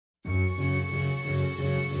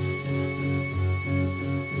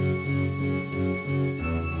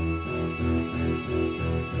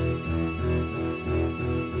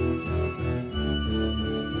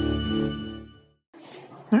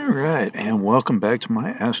Alright, and welcome back to my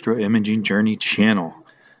Astro Imaging Journey channel.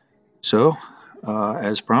 So,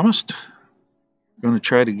 as promised, I'm going to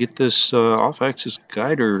try to get this off-axis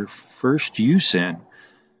guider first use in.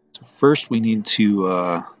 So first we need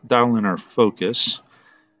to dial in our focus.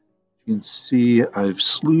 You can see I've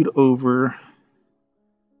slewed over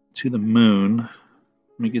to the moon.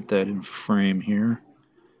 Let me get that in frame here.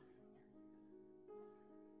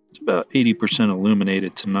 It's about 80%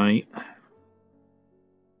 illuminated tonight.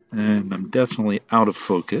 And I'm definitely out of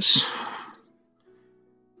focus.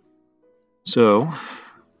 So,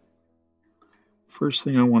 first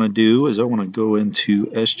thing I want to do is I want to go into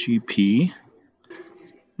SGP.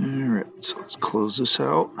 Alright, so let's close this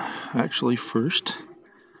out. Actually, first,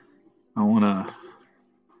 I want to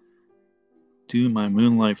do my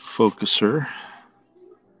Moonlight Focuser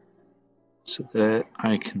so that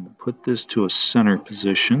I can put this to a center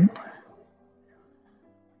position.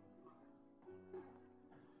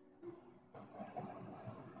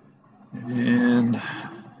 And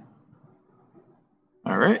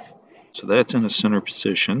alright, so that's in a center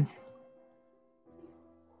position.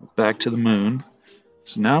 Back to the moon.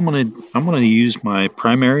 So now I'm gonna use my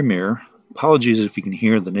primary mirror. Apologies if you can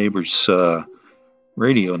hear the neighbor's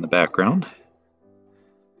radio in the background.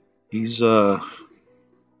 He's must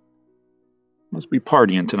be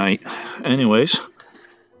partying tonight. Anyways,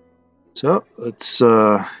 so let's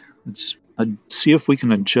see if we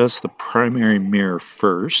can adjust the primary mirror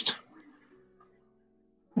first.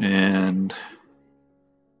 And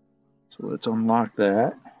so let's unlock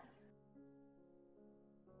that.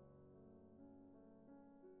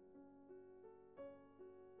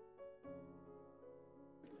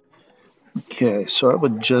 Okay, so I've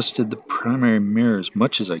adjusted the primary mirror as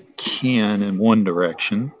much as I can in one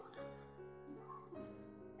direction.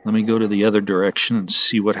 Let me go to the other direction and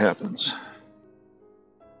see what happens.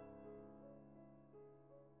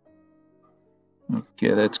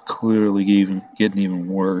 Okay, that's clearly getting even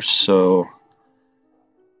worse, so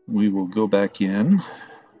we will go back in.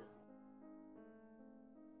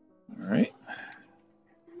 Alright.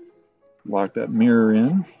 Lock that mirror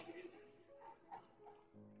in.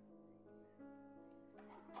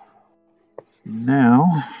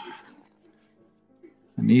 Now,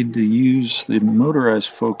 I need to use the Motorized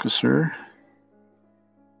Focuser.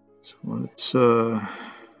 So let's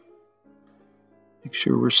make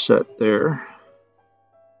sure we're set there.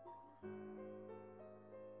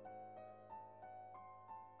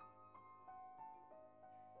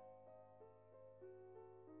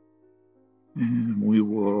 And we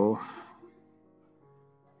will,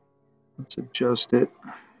 let's adjust it.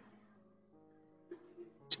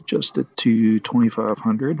 Let's adjust it to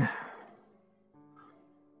 2500.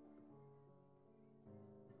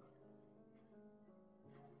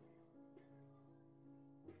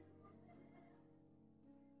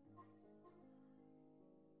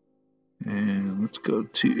 And let's go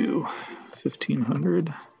to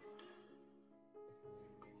 1500.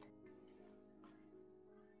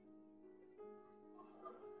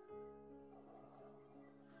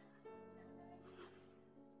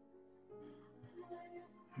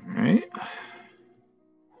 Alright.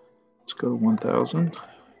 Let's go to 1000.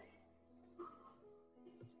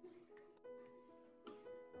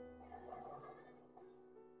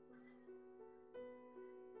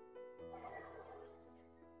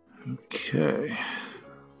 Okay.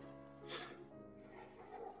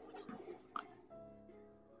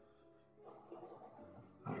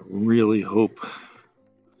 I really hope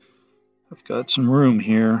I've got some room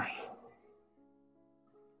here.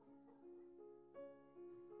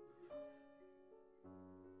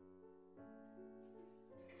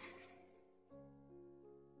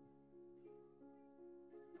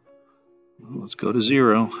 Let's go to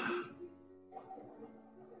 0.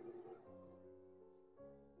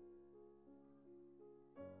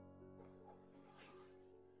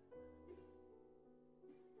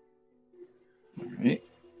 Alright.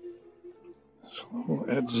 So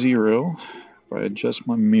at 0, if I adjust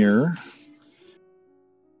my mirror,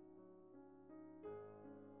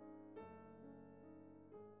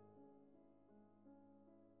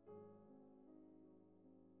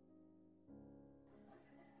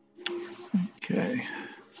 okay.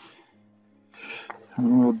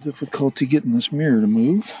 Having a little difficulty getting this mirror to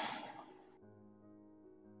move.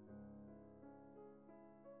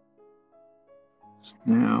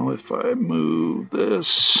 Now if I move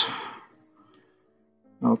this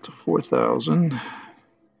out to 4000,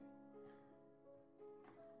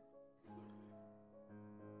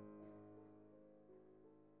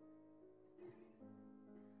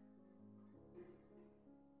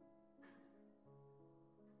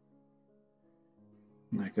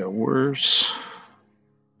 that got worse.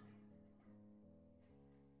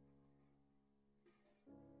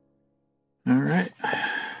 All right.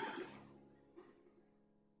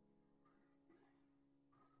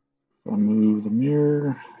 I'll move the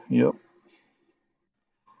mirror. Yep.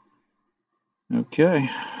 Okay.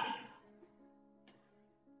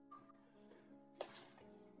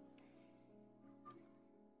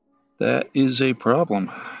 That is a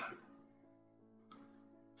problem.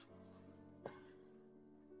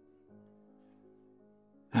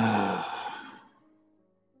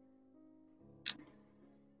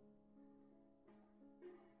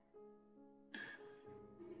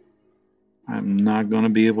 I'm not going to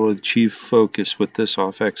be able to achieve focus with this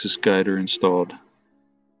off-axis guider installed.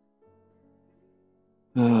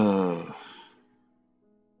 I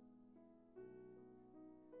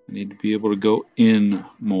need to be able to go in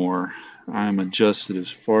more. I'm adjusted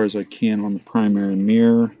as far as I can on the primary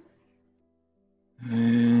mirror.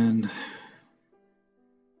 And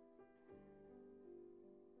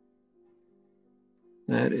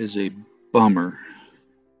that is a bummer.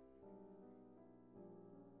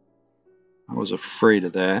 I was afraid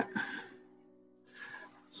of that.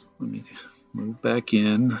 So let me move back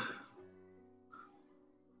in.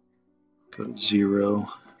 Go to 0.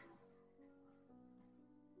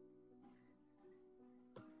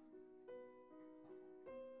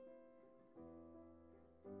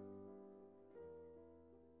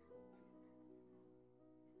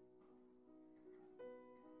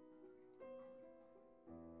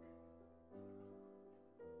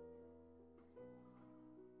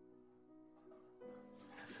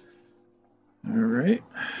 All right.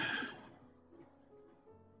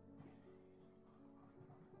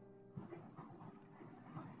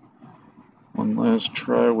 One last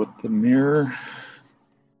try with the mirror.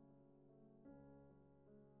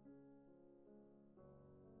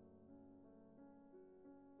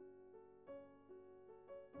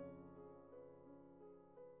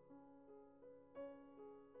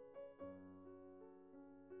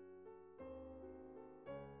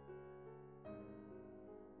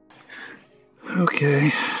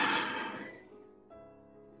 Okay.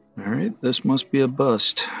 All right, this must be a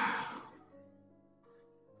bust.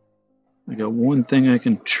 I got one thing I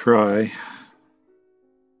can try,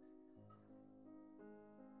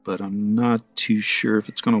 but I'm not too sure if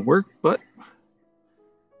it's going to work, but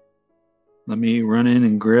let me run in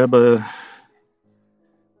and grab a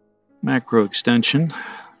macro extension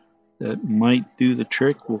that might do the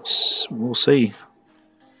trick. We'll see.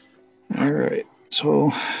 All right,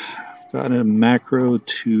 so I've got a macro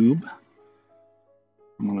tube.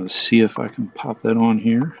 I'm going to see if I can pop that on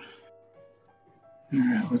here. All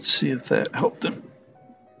right, let's see if that helped him.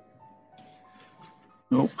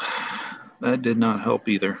 Nope, that did not help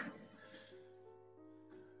either.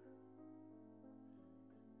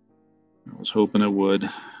 I was hoping it would.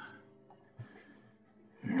 All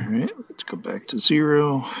right, let's go back to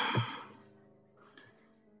 0.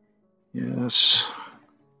 Yes,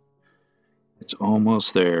 it's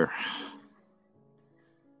almost there.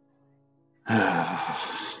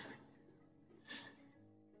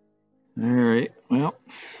 All right, well,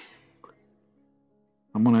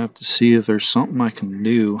 I'm going to have to see if there's something I can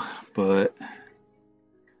do, but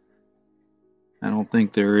I don't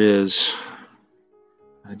think there is.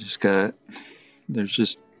 There's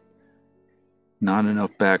just not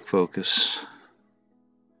enough back focus.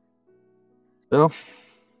 So, I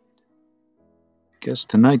guess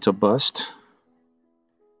tonight's a bust.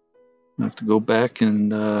 I have to go back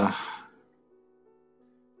and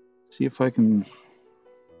see if I can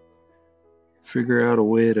figure out a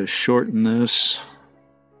way to shorten this.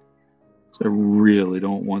 I really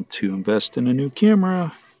don't want to invest in a new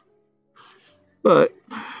camera, but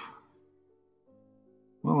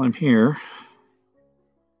while I'm here,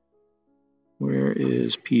 where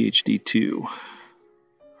is PhD2?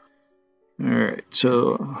 Alright,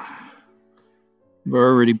 so I've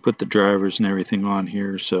already put the drivers and everything on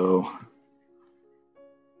here, so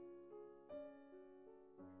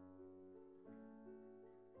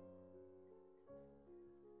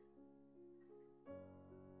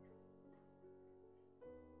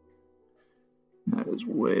that is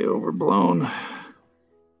way overblown.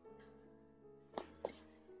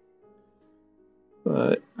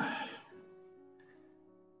 But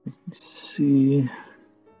let's see,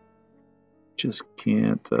 just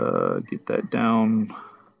can't get that down.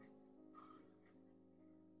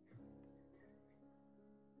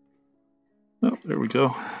 Oh, there we go.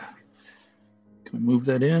 Can I move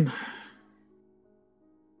that in?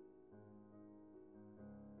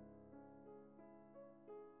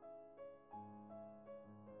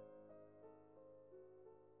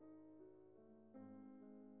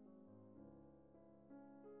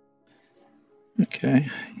 Okay,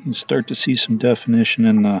 you can start to see some definition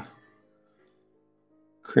in the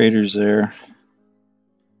craters there.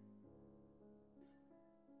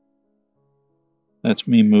 That's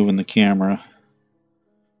me moving the camera.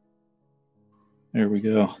 There we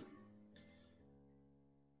go.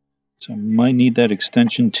 So I might need that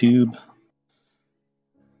extension tube.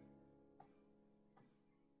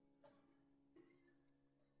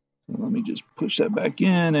 So let me just push that back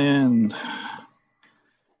in and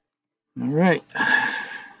all right.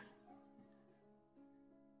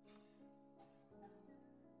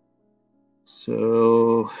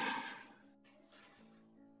 So,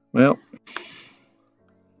 well,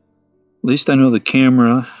 at least I know the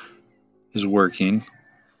camera is working.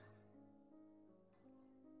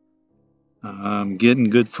 I'm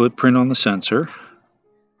getting good footprint on the sensor.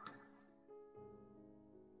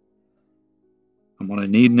 I'm going to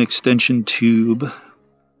need an extension tube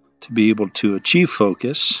to be able to achieve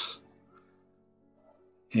focus.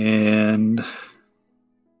 And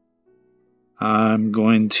I'm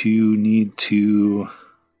going to need to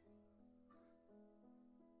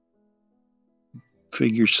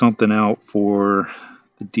figure something out for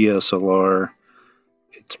the DSLR.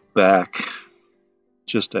 It's back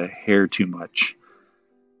just a hair too much.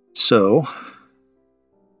 So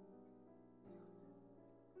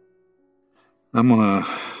I'm gonna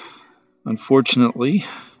unfortunately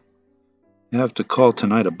have to call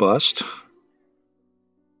tonight a bust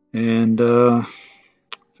and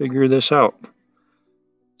figure this out.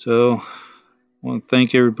 So I want to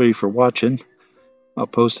thank everybody for watching. I'll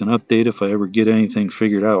post an update if I ever get anything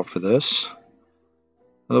figured out for this.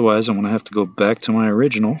 Otherwise, I'm going to have to go back to my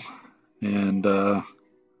original, and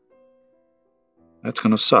that's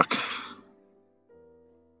going to suck.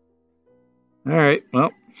 Alright,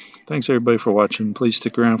 well, thanks everybody for watching. Please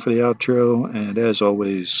stick around for the outro, and as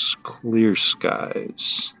always, clear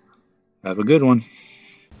skies. Have a good one.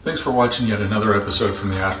 Thanks for watching yet another episode from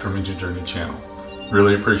the Astro Imaging Journey channel.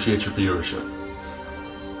 Really appreciate your viewership.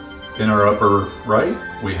 In our upper right,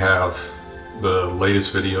 we have the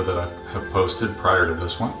latest video that I have posted prior to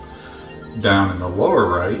this one. Down in the lower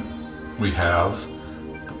right, we have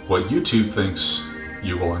what YouTube thinks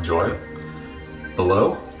you will enjoy.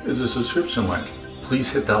 Below is a subscription link.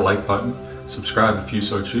 Please hit that like button, subscribe if you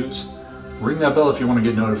so choose, ring that bell if you want to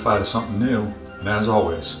get notified of something new, and as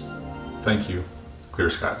always, thank you, clear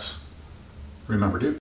skies. Remember to